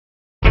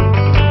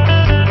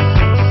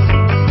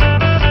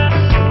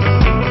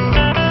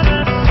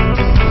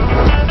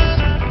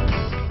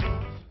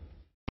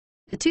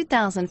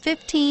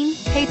2015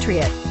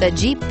 Patriot. The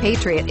Jeep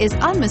Patriot is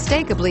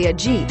unmistakably a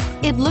Jeep.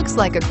 It looks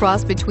like a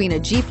cross between a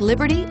Jeep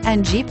Liberty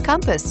and Jeep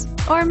Compass,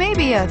 or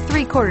maybe a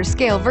 3/4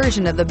 scale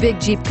version of the big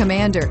Jeep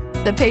Commander.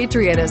 The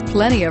Patriot has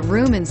plenty of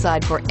room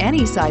inside for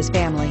any size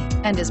family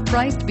and is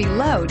priced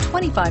below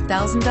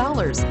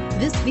 $25,000.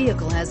 This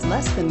vehicle has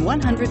less than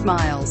 100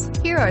 miles.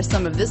 Here are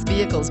some of this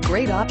vehicle's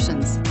great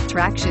options: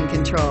 traction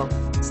control,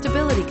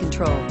 stability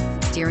control,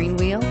 steering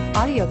wheel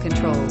audio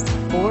controls,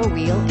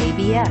 4-wheel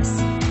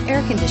ABS,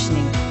 air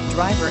conditioning,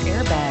 driver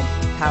airbag,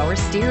 power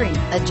steering,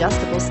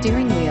 adjustable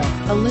steering wheel,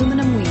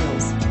 aluminum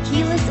wheels,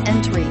 keyless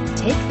entry.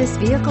 Take this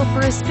vehicle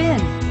for a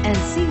spin and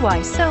see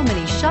why so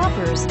many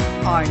shoppers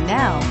are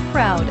now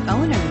proud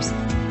owners.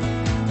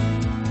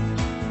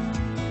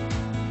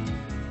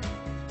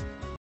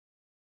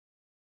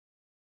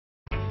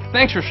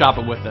 Thanks for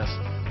shopping with us.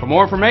 For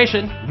more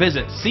information,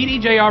 visit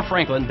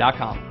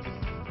cdjrfranklin.com.